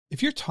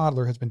If your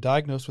toddler has been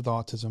diagnosed with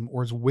autism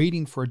or is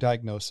waiting for a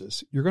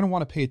diagnosis, you're going to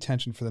want to pay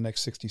attention for the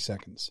next 60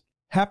 seconds.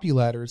 Happy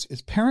Ladders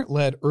is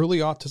parent-led early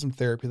autism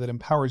therapy that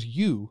empowers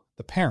you,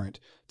 the parent,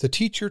 to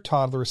teach your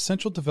toddler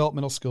essential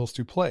developmental skills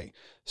through play.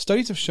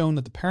 Studies have shown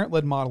that the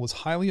parent-led model is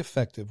highly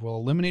effective while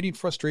eliminating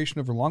frustration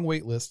over long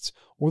wait lists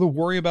or the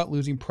worry about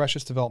losing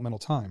precious developmental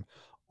time,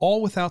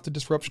 all without the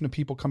disruption of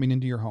people coming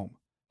into your home.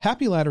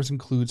 Happy Ladders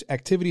includes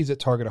activities that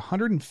target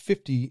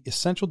 150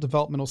 essential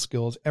developmental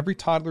skills every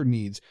toddler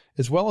needs,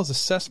 as well as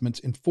assessments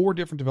in 4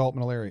 different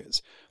developmental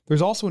areas.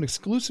 There's also an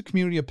exclusive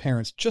community of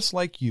parents just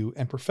like you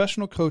and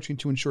professional coaching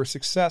to ensure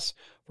success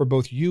for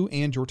both you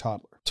and your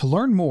toddler. To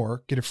learn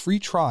more, get a free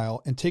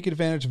trial, and take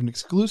advantage of an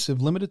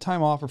exclusive limited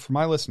time offer for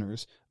my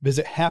listeners,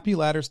 visit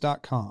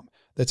happyladders.com.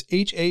 That's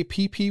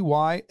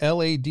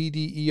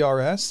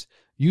HAPPYLADDERS.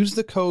 Use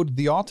the code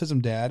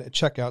TheAutismDad at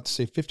checkout to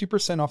save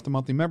 50% off the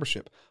monthly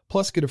membership.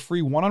 Plus, get a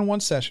free one-on-one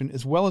session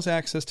as well as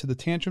access to the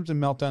Tantrums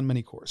and Meltdown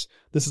mini course.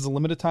 This is a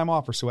limited time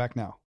offer, so act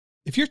now.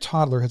 If your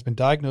toddler has been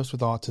diagnosed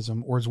with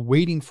autism or is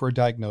waiting for a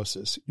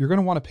diagnosis, you're going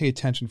to want to pay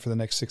attention for the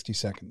next 60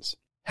 seconds.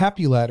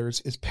 Happy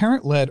Ladders is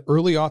parent-led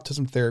early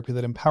autism therapy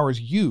that empowers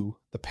you,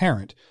 the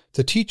parent,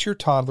 to teach your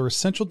toddler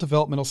essential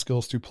developmental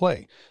skills through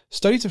play.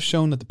 Studies have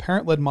shown that the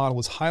parent-led model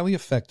is highly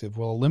effective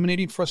while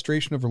eliminating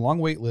frustration over long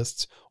wait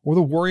lists or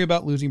the worry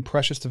about losing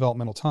precious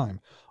developmental time,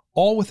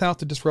 all without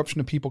the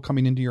disruption of people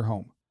coming into your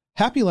home.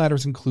 Happy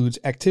Ladders includes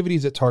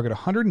activities that target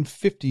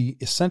 150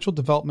 essential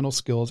developmental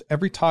skills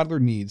every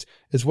toddler needs,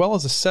 as well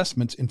as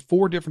assessments in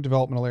 4 different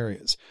developmental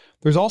areas.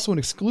 There's also an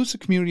exclusive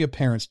community of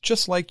parents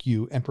just like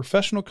you and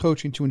professional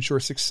coaching to ensure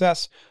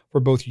success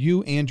for both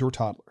you and your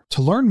toddler.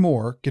 To learn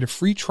more, get a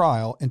free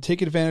trial, and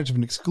take advantage of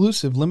an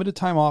exclusive limited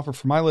time offer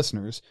for my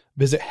listeners,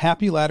 visit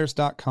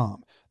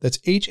happyladders.com. That's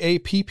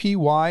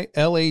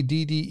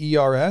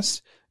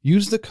HAPPYLADDERS.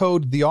 Use the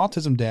code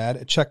TheAutismDad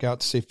at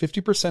checkout to save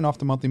 50% off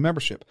the monthly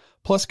membership.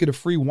 Plus, get a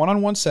free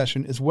one-on-one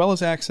session as well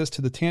as access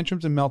to the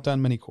Tantrums and Meltdown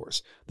mini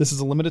course. This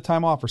is a limited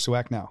time offer, so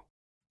act now.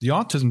 The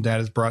Autism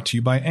Dad is brought to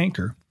you by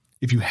Anchor.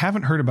 If you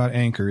haven't heard about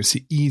Anchor, it's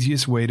the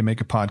easiest way to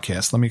make a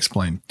podcast. Let me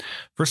explain.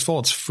 First of all,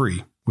 it's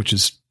free, which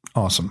is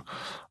awesome.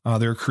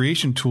 There are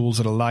creation tools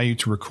that allow you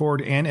to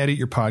record and edit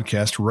your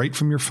podcast right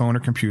from your phone or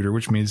computer,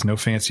 which means no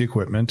fancy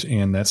equipment,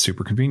 and that's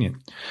super convenient.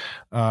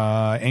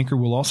 Anchor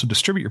will also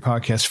distribute your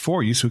podcast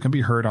for you so it can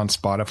be heard on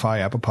Spotify,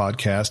 Apple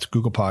Podcast,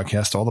 Google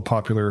Podcast, all the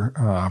popular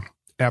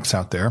apps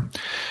out there.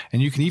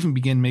 And you can even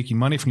begin making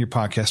money from your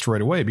podcast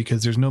right away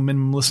because there's no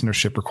minimum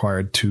listenership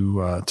required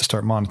to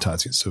start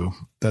monetizing. So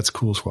that's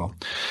cool as well.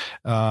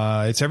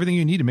 It's everything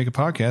you need to make a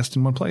podcast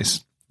in one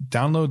place.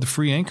 Download the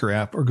free Anchor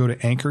app or go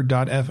to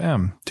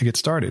anchor.fm to get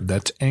started.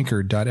 That's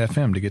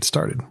anchor.fm to get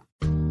started.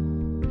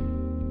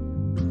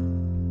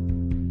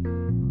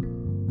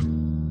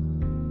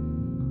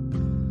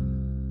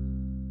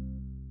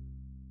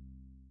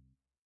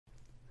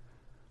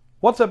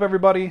 What's up,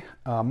 everybody?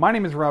 My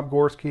name is Rob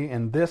Gorski,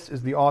 and this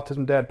is the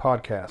Autism Dad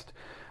podcast.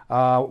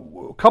 A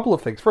couple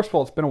of things. First of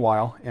all, it's been a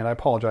while, and I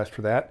apologize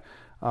for that.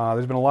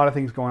 There's been a lot of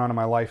things going on in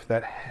my life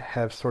that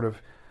have sort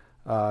of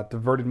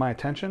diverted my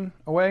attention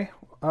away.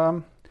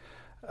 I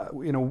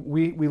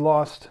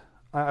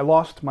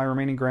lost my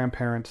remaining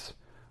grandparents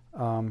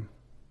over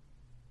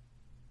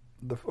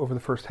the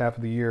first half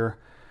of the year,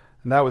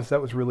 and that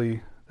was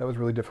really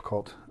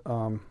difficult.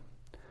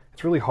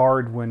 It's really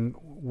hard when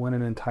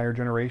an entire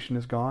generation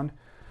is gone.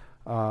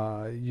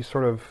 You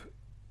sort of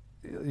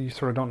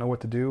don't know what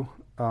to do,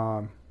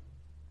 and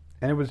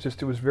it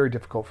was very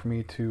difficult for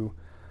me to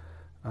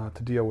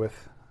deal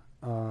with,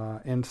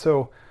 and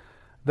so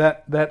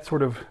that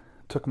sort of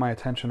took my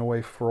attention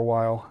away for a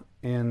while,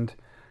 and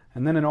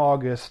then in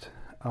August,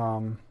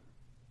 my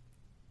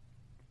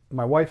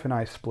wife and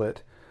I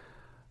split.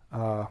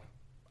 I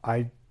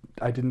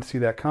didn't see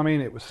that coming.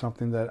 It was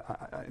something that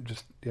I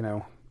just, it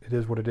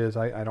is what it is.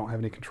 I don't have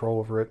any control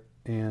over it,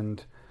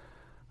 and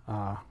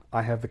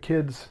I have the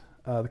kids.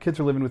 The kids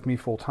are living with me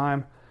full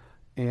time,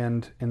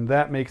 and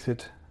that makes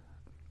it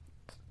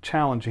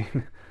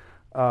challenging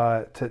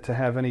to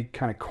have any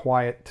kind of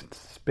quiet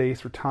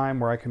space or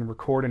time where I can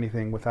record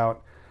anything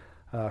without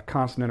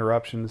constant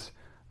interruptions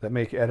that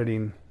make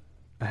editing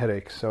a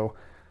headache. So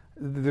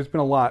there's been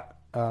a lot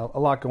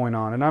going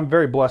on, and I'm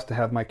very blessed to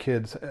have my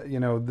kids.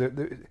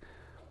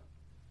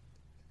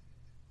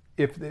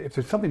 If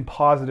there's something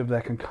positive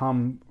that can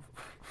come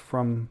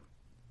from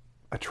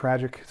a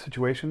tragic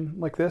situation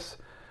like this,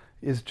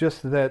 is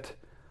just that,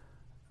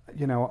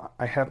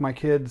 I have my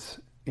kids,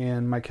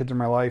 and my kids are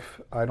my life.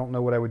 I don't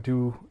know what I would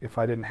do if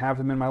I didn't have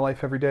them in my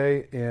life every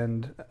day,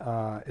 and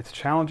it's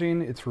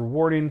challenging, it's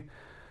rewarding.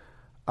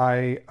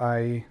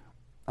 I'm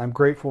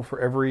grateful for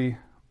every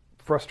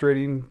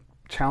frustrating,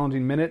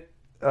 challenging minute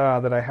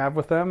that I have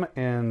with them,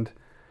 and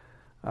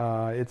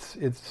it's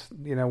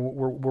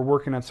we're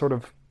working on sort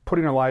of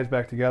putting our lives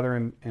back together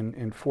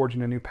and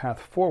forging a new path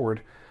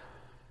forward.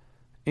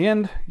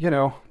 And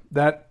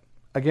that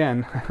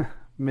again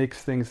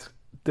makes things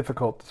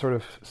difficult to sort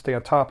of stay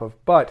on top of.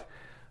 But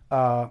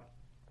I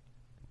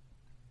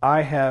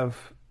have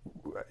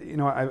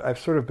I've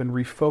sort of been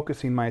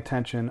refocusing my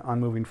attention on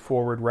moving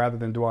forward rather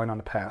than dwelling on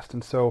the past.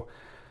 And so,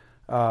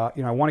 I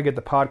want to get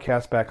the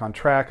podcast back on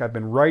track. I've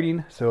been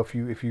writing. So if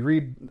you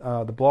read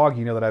the blog,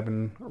 you know that I've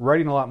been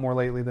writing a lot more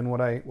lately than what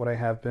I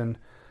have been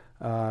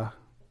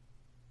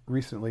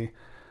recently.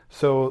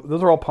 So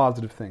those are all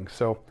positive things.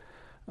 So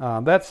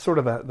that's sort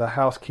of the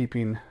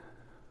housekeeping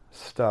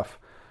stuff.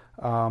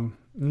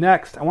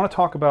 Next, I want to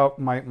talk about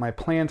my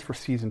plans for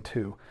season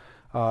 2.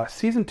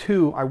 Season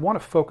 2, I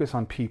want to focus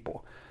on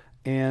people.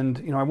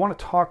 And, I want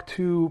to talk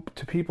to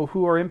people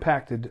who are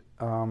impacted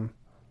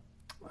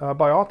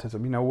by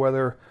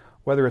autism,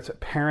 whether it's a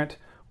parent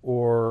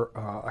or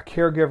a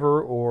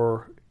caregiver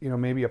or,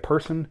 maybe a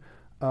person,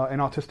 an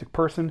autistic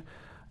person,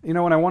 and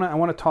I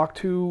want to talk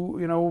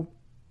to,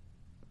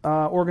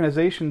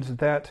 organizations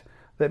that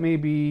may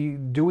be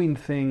doing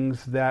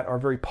things that are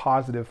very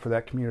positive for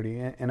that community.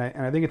 And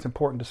I think it's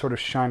important to sort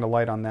of shine a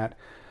light on that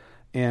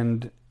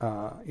and,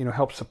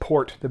 help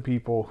support the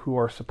people who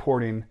are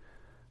supporting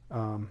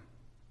our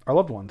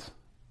loved ones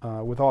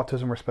with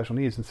autism or special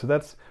needs. And so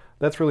that's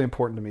really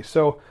important to me.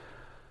 So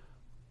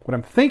what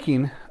I'm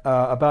thinking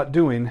about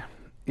doing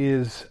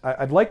is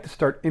I'd like to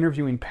start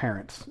interviewing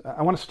parents.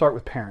 I want to start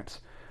with parents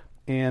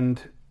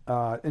and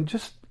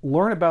just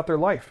learn about their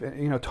life.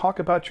 Talk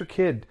about your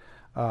kid.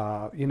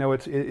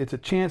 It's a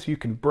chance you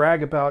can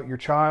brag about your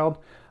child.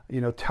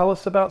 Tell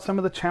us about some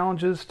of the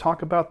challenges.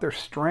 Talk about their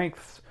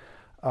strengths,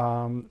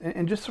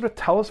 and just sort of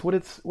tell us what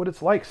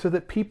it's like, so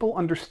that people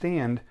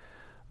understand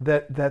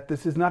that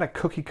this is not a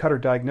cookie cutter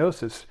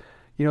diagnosis.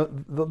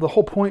 The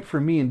whole point for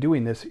me in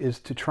doing this is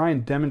to try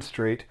and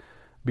demonstrate,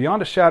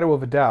 beyond a shadow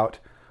of a doubt,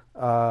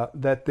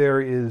 that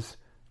there is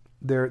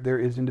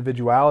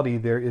individuality,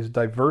 there is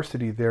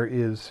diversity, there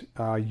is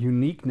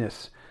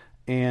uniqueness,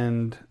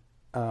 and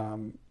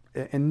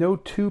no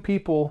two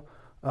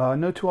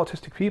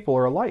autistic people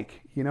are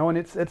alike. And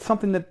it's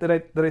something that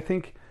I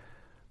think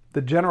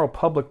the general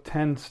public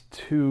tends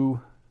to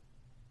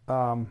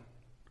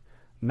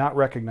not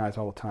recognize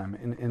all the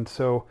time, and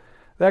so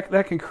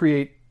that can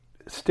create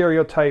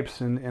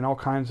stereotypes and all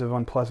kinds of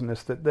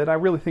unpleasantness that I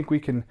really think we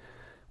can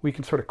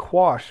sort of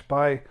quash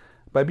by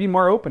being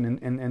more open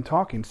and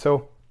talking.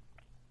 So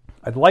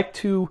I'd like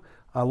to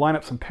line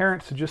up some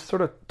parents to just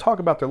sort of talk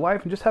about their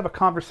life and just have a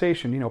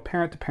conversation,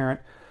 parent to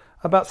parent,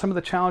 about some of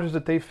the challenges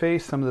that they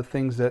face, some of the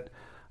things that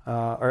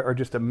are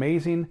just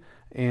amazing,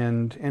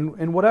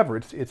 and whatever.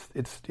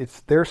 It's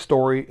their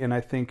story, and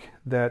I think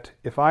that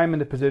if I'm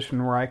in a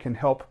position where I can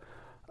help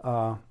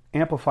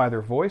amplify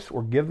their voice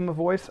or give them a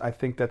voice, I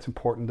think that's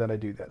important that I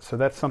do that. So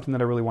that's something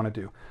that I really want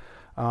to do.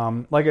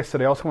 Like I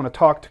said, I also want to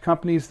talk to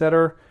companies that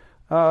are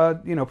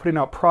putting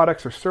out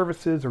products or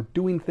services or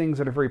doing things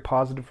that are very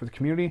positive for the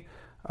community,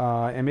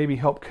 and maybe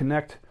help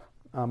connect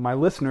my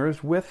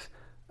listeners with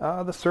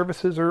the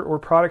services or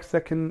products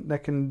that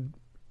can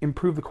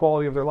improve the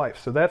quality of their life.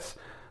 So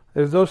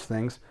there's those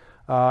things.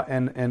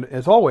 And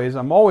as always,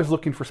 I'm always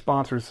looking for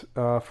sponsors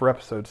for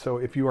episodes. So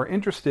if you are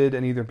interested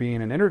in either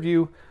being an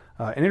interviewee,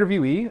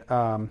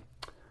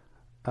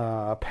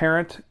 a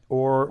parent,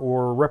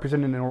 or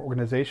representing an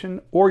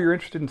organization, or you're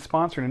interested in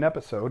sponsoring an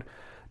episode,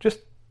 just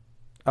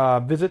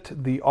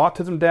visit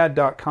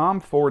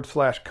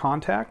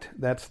theautismdad.com/contact.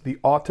 That's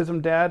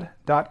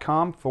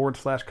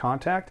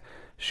theautismdad.com/contact.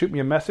 Shoot me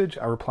a message.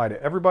 I reply to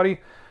everybody,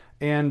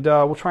 and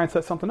we'll try and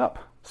set something up.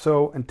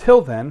 So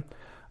until then,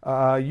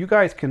 you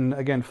guys can,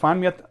 again,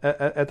 find me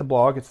at the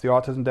blog. It's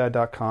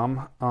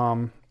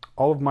theautismdad.com.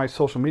 All of my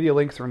social media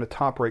links are in the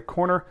top right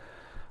corner.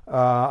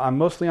 I'm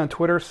mostly on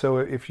Twitter, so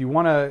if you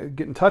want to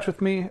get in touch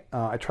with me,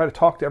 I try to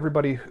talk to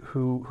everybody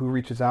who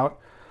reaches out.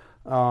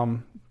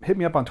 Hit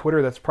me up on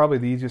Twitter. That's probably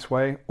the easiest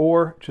way,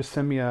 or just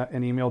send me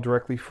an email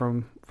directly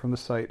from the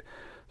site.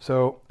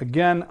 So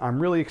again, I'm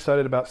really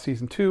excited about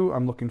season 2.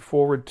 I'm looking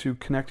forward to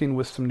connecting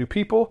with some new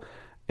people,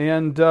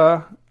 and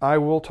I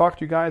will talk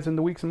to you guys in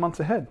the weeks and months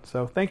ahead.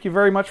 So thank you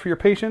very much for your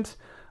patience.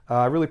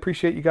 I really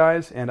appreciate you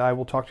guys, and I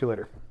will talk to you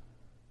later.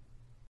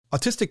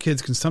 Autistic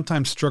kids can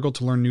sometimes struggle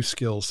to learn new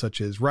skills, such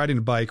as riding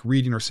a bike,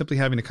 reading, or simply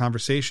having a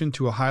conversation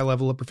to a high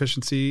level of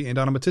proficiency and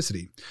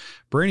automaticity.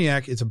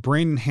 Brainiac is a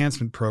brain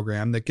enhancement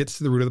program that gets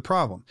to the root of the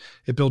problem.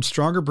 It builds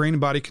stronger brain and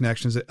body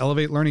connections that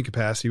elevate learning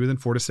capacity within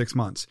 4 to 6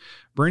 months.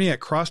 Brainiac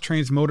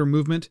cross-trains motor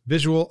movement,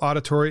 visual,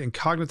 auditory, and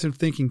cognitive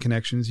thinking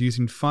connections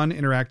using fun,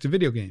 interactive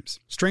video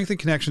games. Strengthened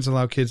connections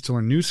allow kids to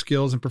learn new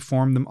skills and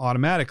perform them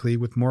automatically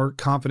with more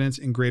confidence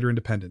and greater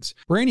independence.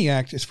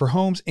 Brainiac is for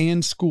homes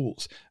and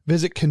schools.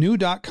 Visit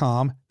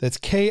Kinuu.com, that's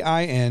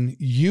KINUU.com,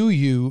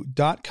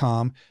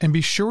 and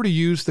be sure to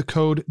use the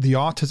code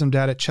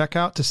TheAutismDad at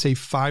checkout to save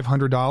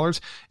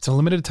 $500. It's a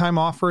limited time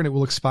offer, and it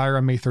will expire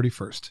on May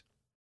 31st.